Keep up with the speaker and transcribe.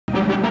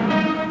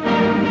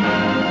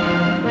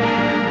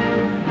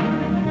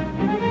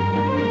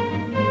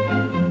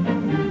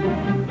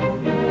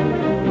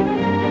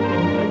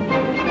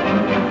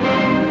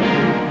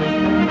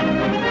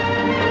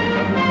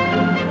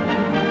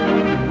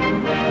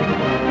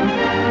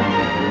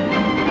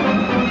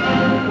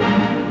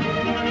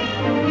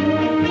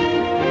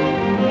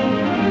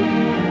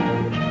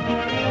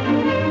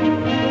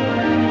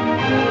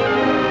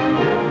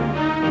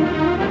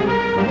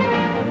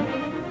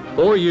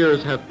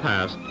have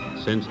passed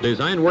since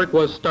design work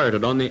was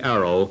started on the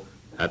Arrow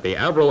at the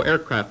Avro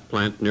aircraft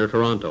plant near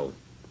Toronto.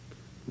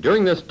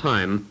 During this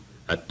time,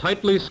 a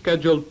tightly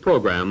scheduled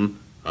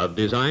program of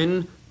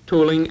design,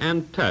 tooling,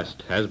 and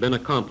test has been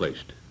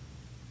accomplished.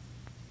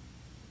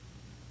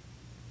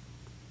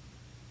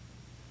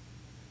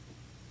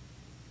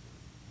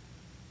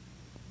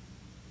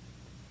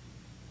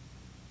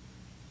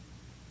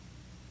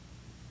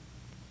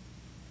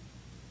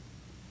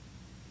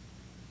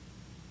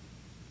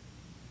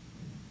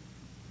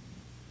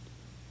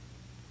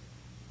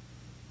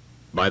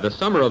 By the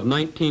summer of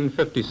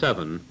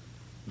 1957,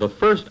 the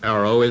first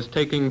Arrow is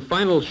taking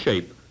final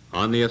shape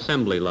on the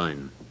assembly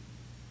line.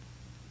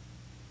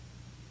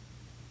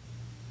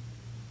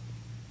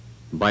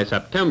 By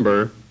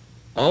September,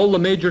 all the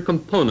major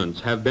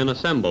components have been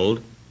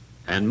assembled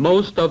and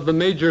most of the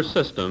major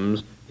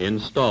systems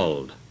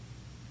installed.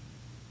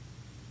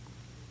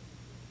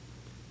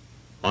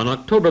 On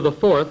October the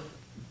 4th,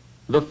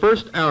 the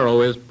first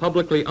Arrow is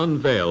publicly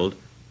unveiled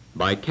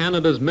by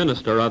Canada's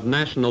Minister of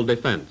National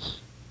Defense.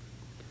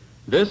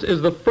 This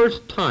is the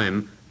first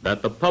time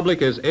that the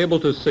public is able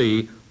to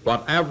see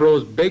what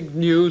Avro's big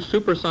new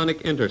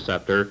supersonic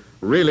interceptor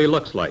really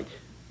looks like.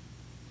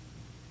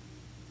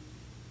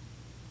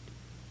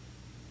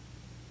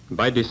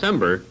 By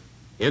December,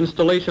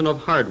 installation of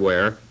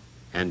hardware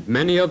and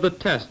many of the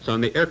tests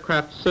on the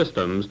aircraft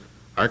systems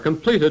are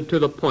completed to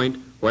the point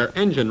where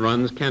engine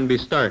runs can be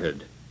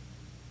started.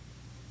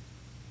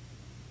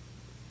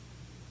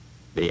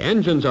 The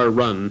engines are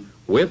run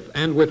with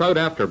and without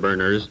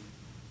afterburners,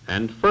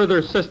 and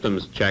further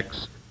systems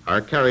checks are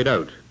carried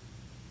out.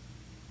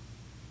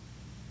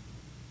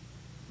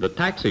 The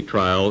taxi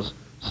trials,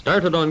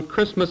 started on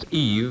Christmas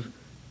Eve,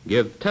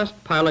 give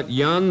test pilot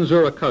Jan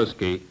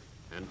Zurakowski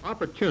an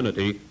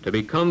opportunity to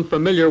become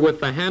familiar with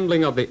the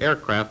handling of the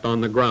aircraft on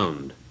the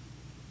ground.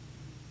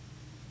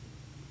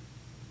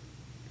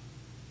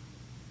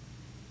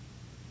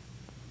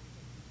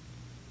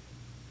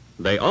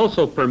 They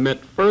also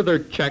permit further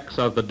checks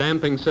of the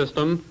damping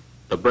system,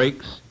 the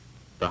brakes,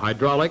 the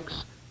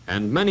hydraulics,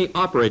 and many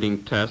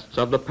operating tests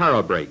of the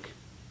parabrake.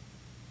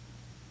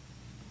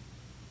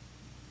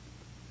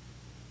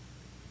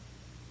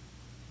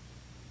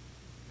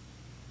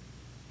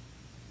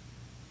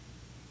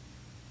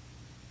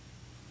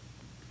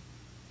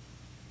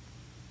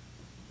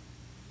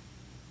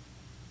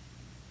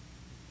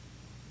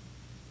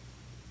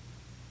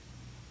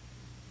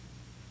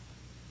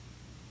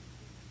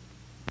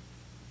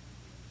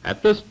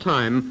 At this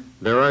time,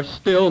 there are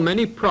still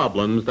many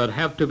problems that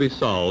have to be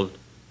solved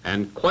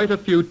and quite a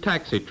few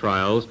taxi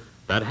trials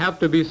that have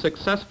to be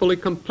successfully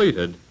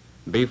completed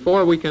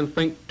before we can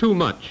think too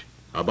much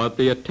about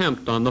the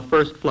attempt on the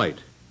first flight.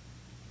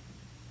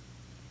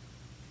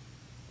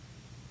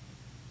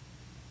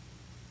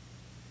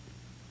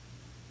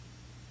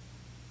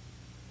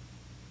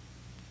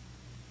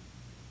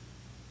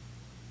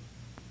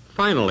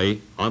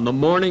 Finally, on the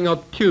morning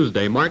of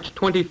Tuesday, March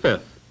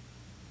 25th,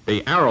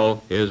 the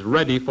Arrow is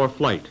ready for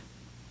flight.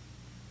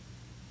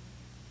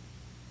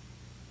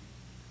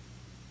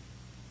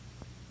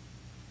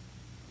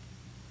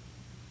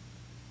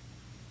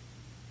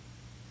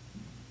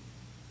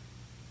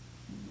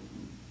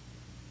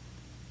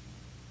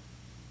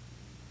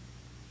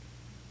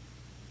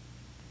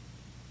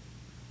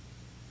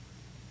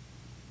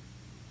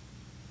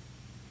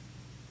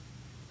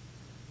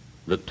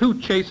 The two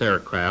chase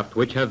aircraft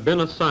which have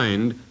been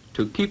assigned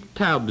to keep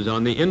tabs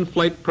on the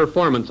in-flight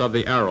performance of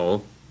the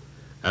Arrow,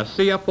 a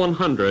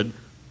CF-100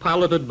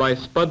 piloted by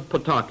Spud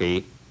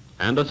Potocki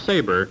and a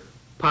Sabre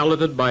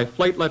piloted by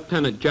Flight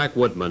Lieutenant Jack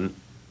Woodman,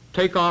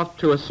 take off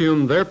to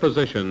assume their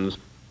positions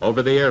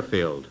over the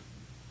airfield.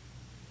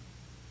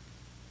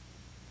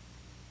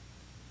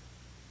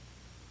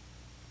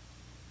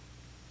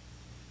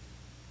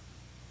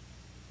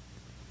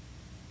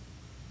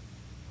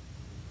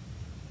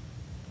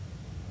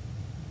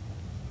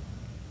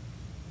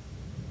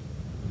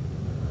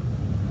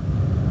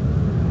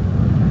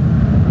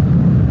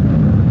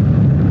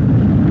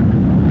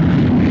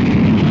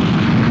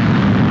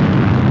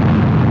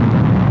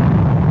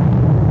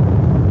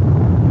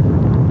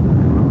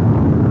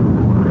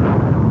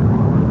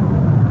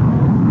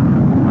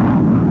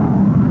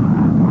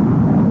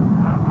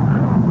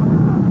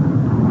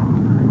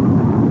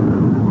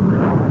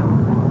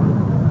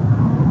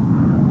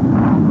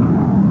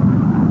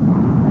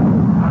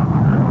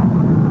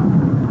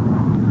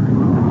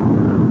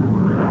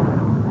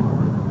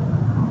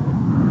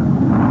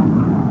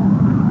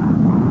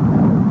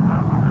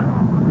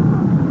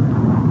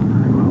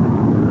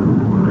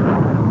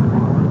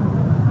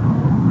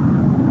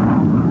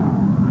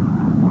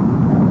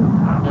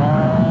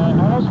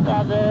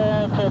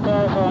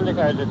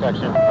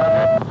 Detection.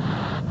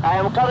 I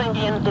am coming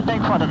in to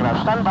take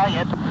photographs. Stand by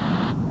it.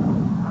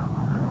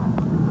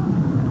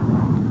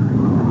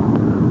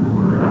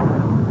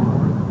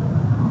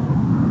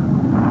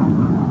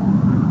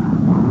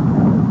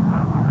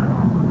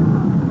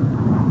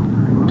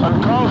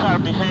 Controls are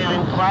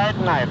behaving quite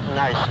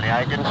nicely.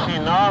 I can see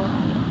no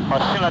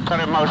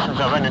oscillatory motions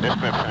of any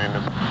description in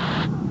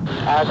them.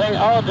 I think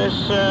all this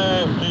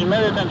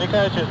militant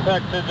carriage is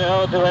fact that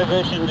all the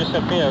vibration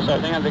disappears. I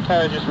think the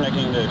carriage is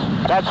making this.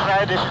 That's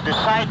right, this is the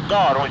side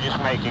door which is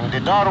making. The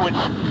door which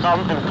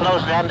comes and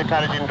closes the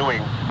undercarriage in the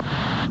wing.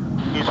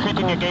 Is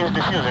fitting against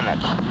the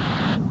fuselage.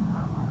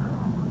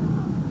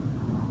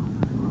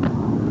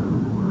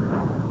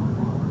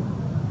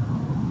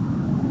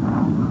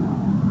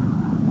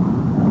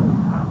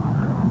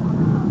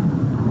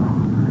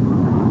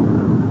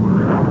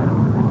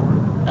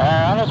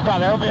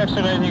 I'll be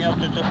accelerating up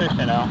to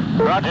 250 now.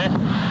 Roger.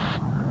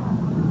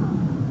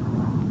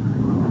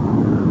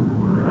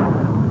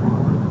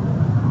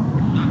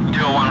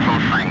 From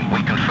Frank,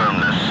 we confirm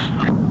this.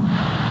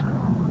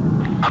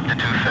 Up to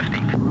 250.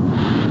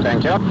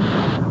 Thank you.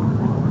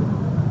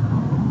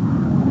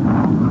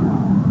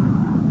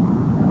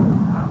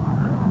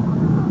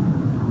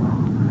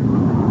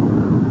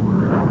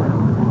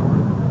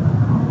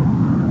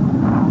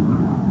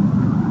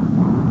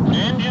 The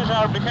engines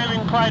are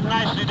behaving quite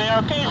nicely. They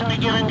are occasionally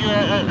giving you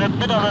a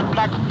bit of a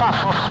black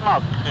puff of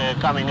smoke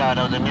coming out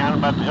of them, Jan,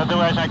 but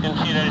otherwise I can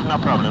see there is no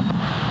problem.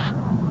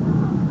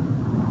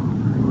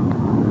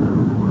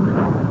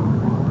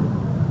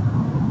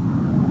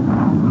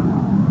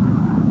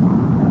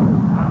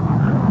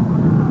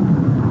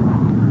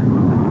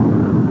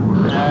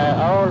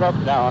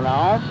 Down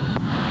now.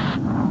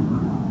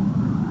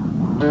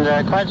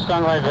 And quite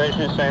strong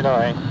vibration straight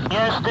away.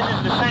 Yes, this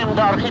is the same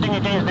door hitting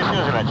against the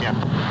fuselage, yeah.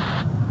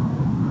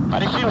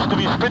 But it seems to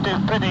be pretty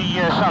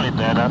solid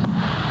there, though.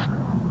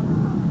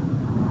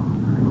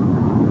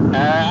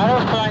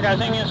 Arrow flank, I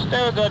think it's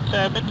still got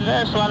a bit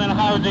less,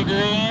 1.5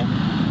 degree.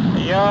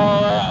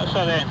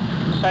 Sorry,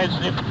 side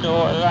slip to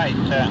right.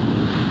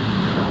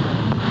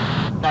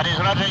 That is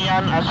Roger,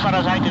 Jan. As far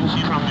as I can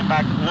see from the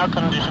back, no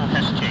condition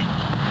has changed.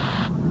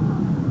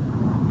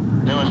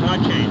 There was no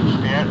change.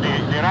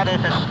 The rudder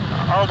has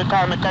all the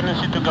time a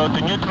tendency to go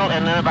to neutral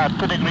and then about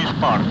 2 degrees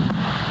port.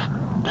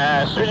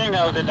 Switching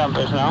out the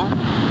dampers now.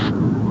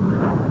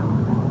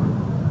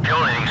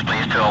 Fuel readings,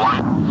 please,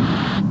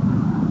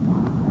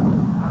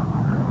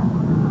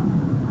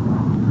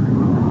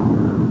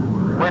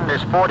 201. Wind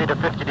is 40 to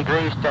 50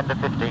 degrees, 10 to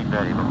 15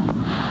 variable.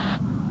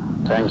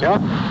 Thank you.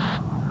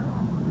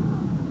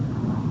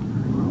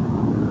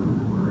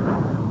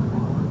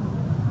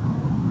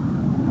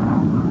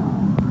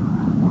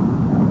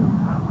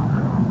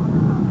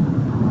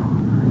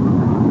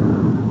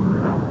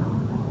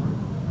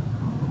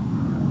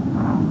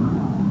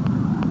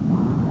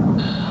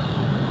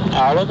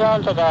 I'll go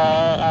on to the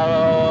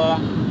Arrow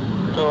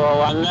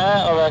 201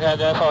 overhead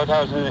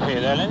 4,000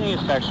 feet. Landing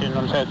instruction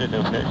on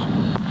 32, please.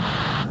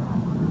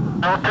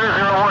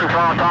 201,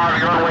 12 tower,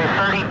 runway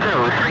 32,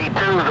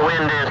 32, the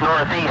wind is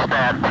northeast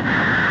at 10,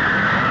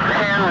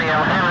 the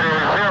altimeter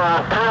is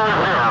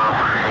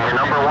 020, and your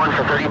number 1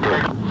 for 32.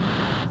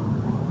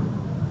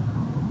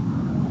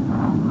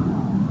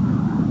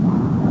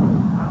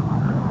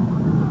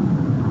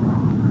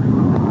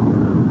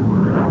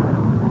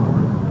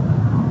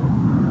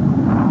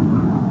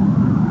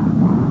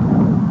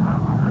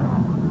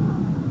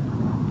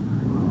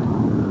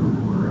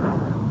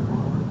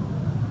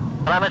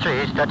 Telemetry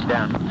is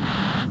touchdown.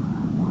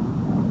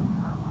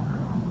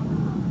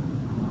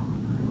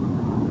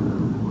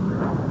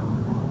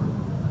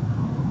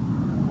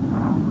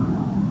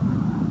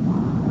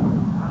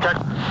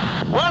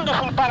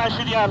 Wonderful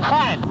parachute, Jan.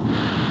 Fine.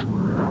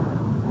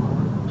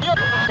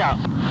 Beautiful job.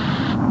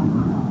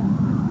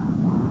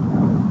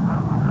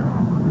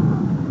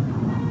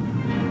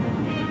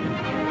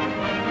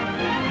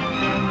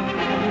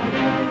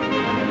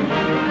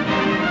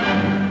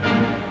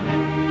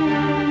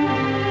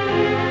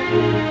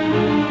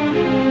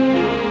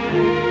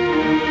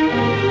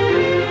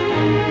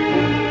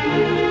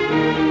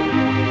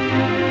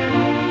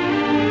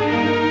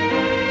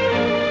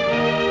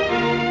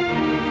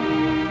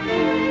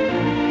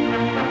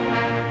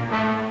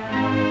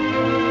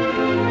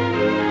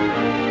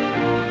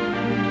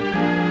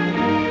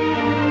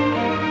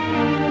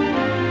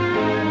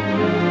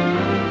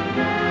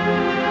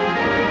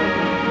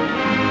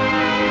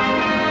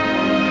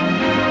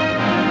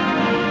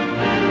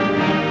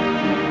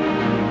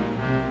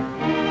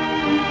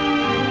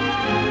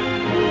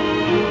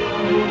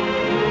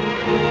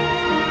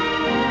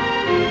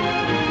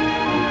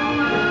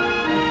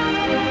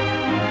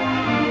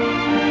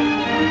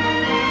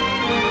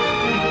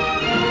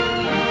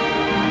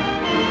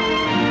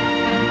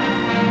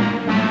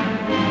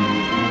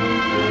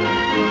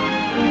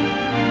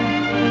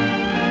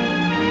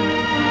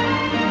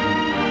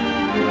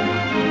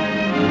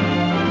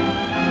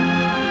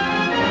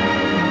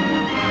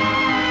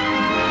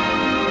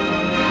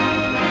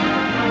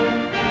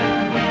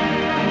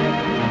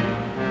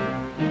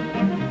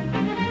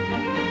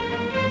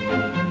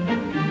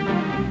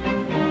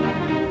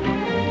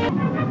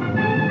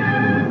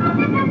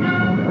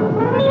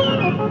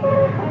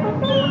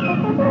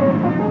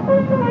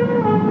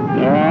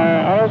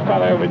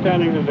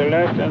 Turning to the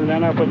left, and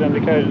then I'll put the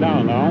carriage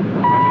down now.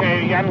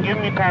 Okay, Jan, give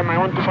me time. I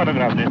want to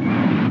photograph this.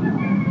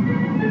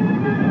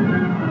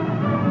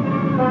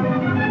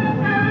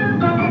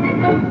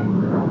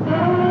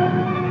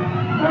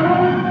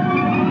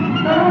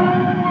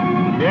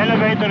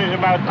 interceptor is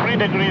about 3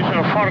 degrees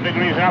or 4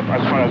 degrees up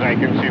as far as I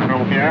can see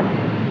from here.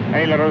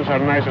 Ailerons are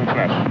nice and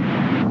flush.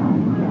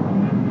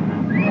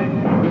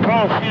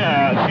 Controls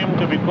here seem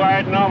to be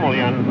quite normal,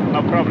 Jan,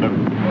 no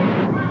problem.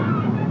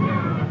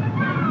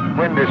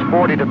 Wind is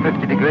 40 to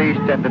 50 degrees,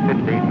 10 to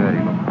 15, 30.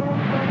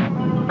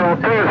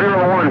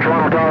 201,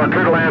 Toronto Tower,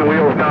 clear to land,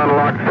 wheels down,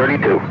 lock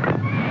 32.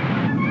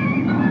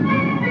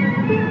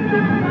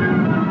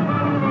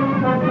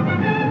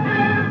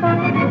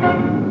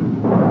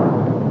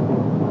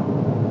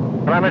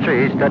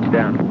 Telemetry is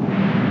touchdown.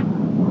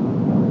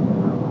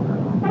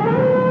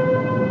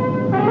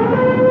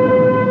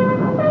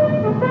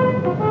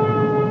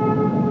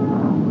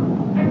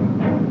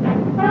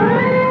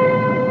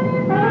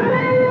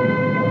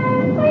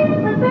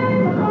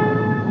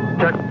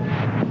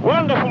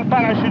 Wonderful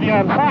parachute,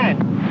 Jan, fine.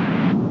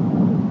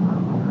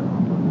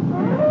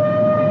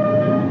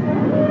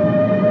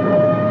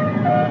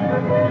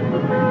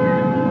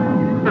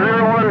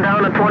 One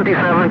down to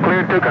 27,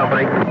 cleared to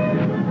company.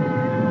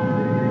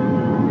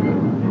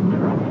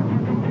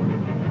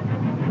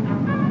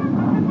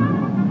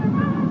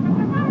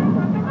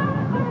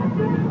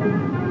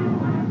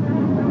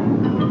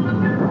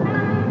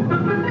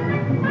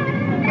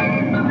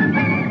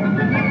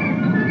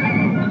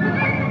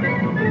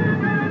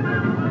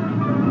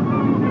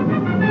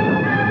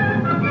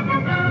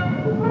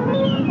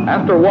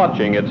 After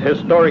watching its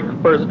historic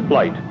first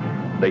flight,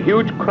 the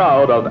huge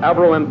crowd of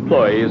Avro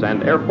employees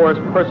and Air Force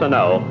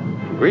personnel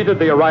greeted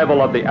the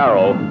arrival of the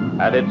Arrow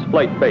at its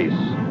flight base.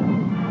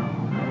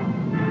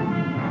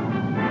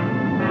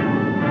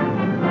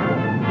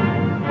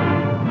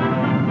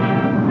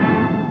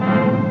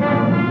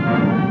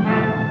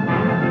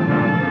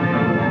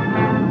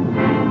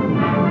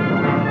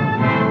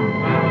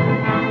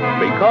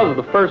 Because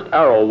the first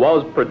Arrow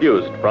was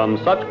produced from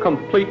such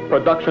complete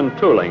production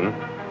tooling,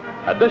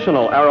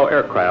 additional Arrow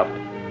aircraft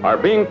are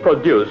being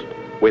produced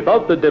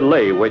without the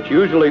delay which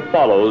usually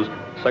follows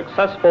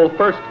successful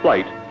first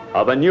flight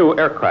of a new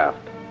aircraft.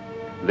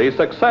 The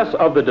success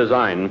of the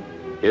design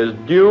is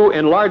due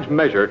in large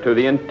measure to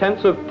the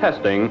intensive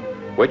testing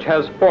which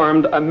has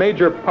formed a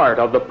major part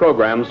of the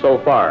program so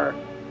far.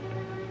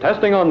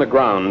 Testing on the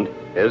ground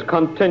is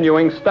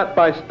continuing step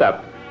by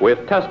step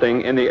with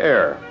testing in the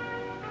air.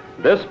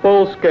 This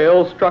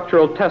full-scale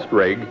structural test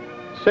rig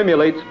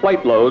simulates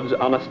flight loads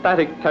on a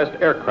static test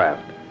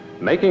aircraft,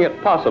 making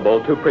it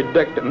possible to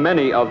predict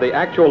many of the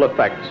actual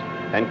effects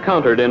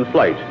encountered in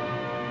flight.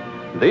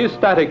 These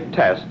static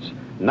tests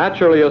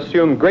naturally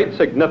assume great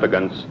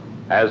significance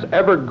as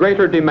ever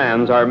greater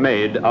demands are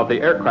made of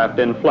the aircraft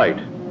in flight.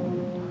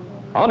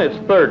 On its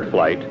third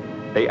flight,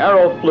 the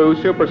Arrow flew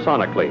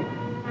supersonically.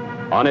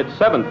 On its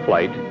seventh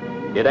flight,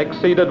 it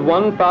exceeded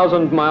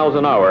 1,000 miles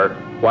an hour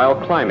while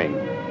climbing.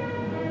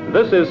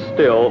 This is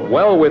still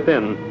well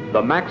within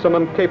the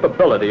maximum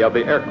capability of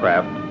the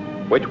aircraft,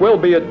 which will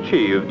be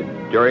achieved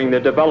during the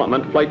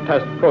development flight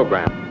test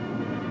program.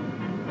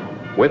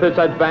 With its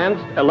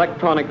advanced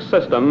electronic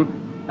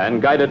system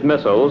and guided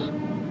missiles,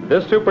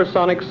 this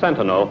supersonic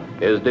Sentinel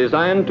is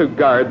designed to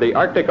guard the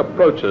Arctic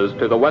approaches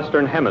to the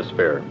Western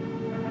Hemisphere.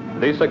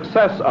 The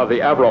success of the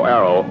Avro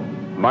Arrow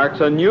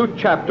marks a new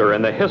chapter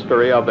in the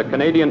history of the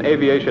Canadian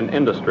aviation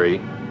industry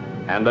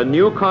and a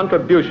new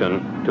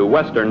contribution to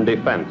Western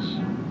defense.